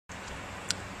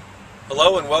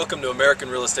Hello and welcome to American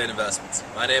Real Estate Investments.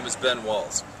 My name is Ben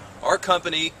Walls. Our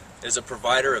company is a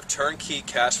provider of turnkey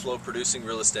cash flow producing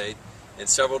real estate in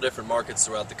several different markets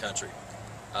throughout the country.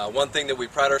 One thing that we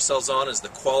pride ourselves on is the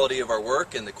quality of our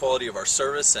work and the quality of our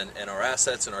service and our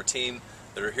assets and our team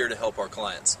that are here to help our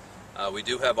clients. We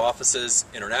do have offices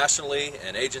internationally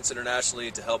and agents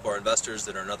internationally to help our investors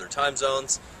that are in other time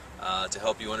zones, to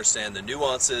help you understand the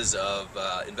nuances of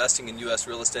investing in U.S.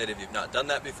 real estate if you've not done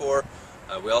that before.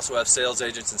 We also have sales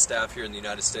agents and staff here in the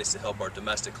United States to help our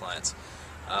domestic clients.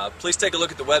 Please take a look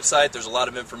at the website. There's a lot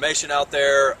of information out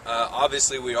there.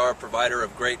 Obviously, we are a provider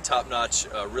of great top-notch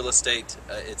real estate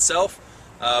itself,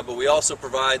 but we also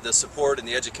provide the support and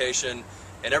the education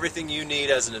and everything you need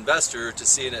as an investor to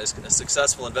see it as a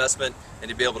successful investment and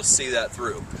to be able to see that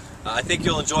through. I think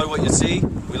you'll enjoy what you see.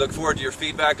 We look forward to your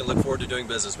feedback and look forward to doing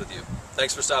business with you.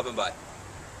 Thanks for stopping by.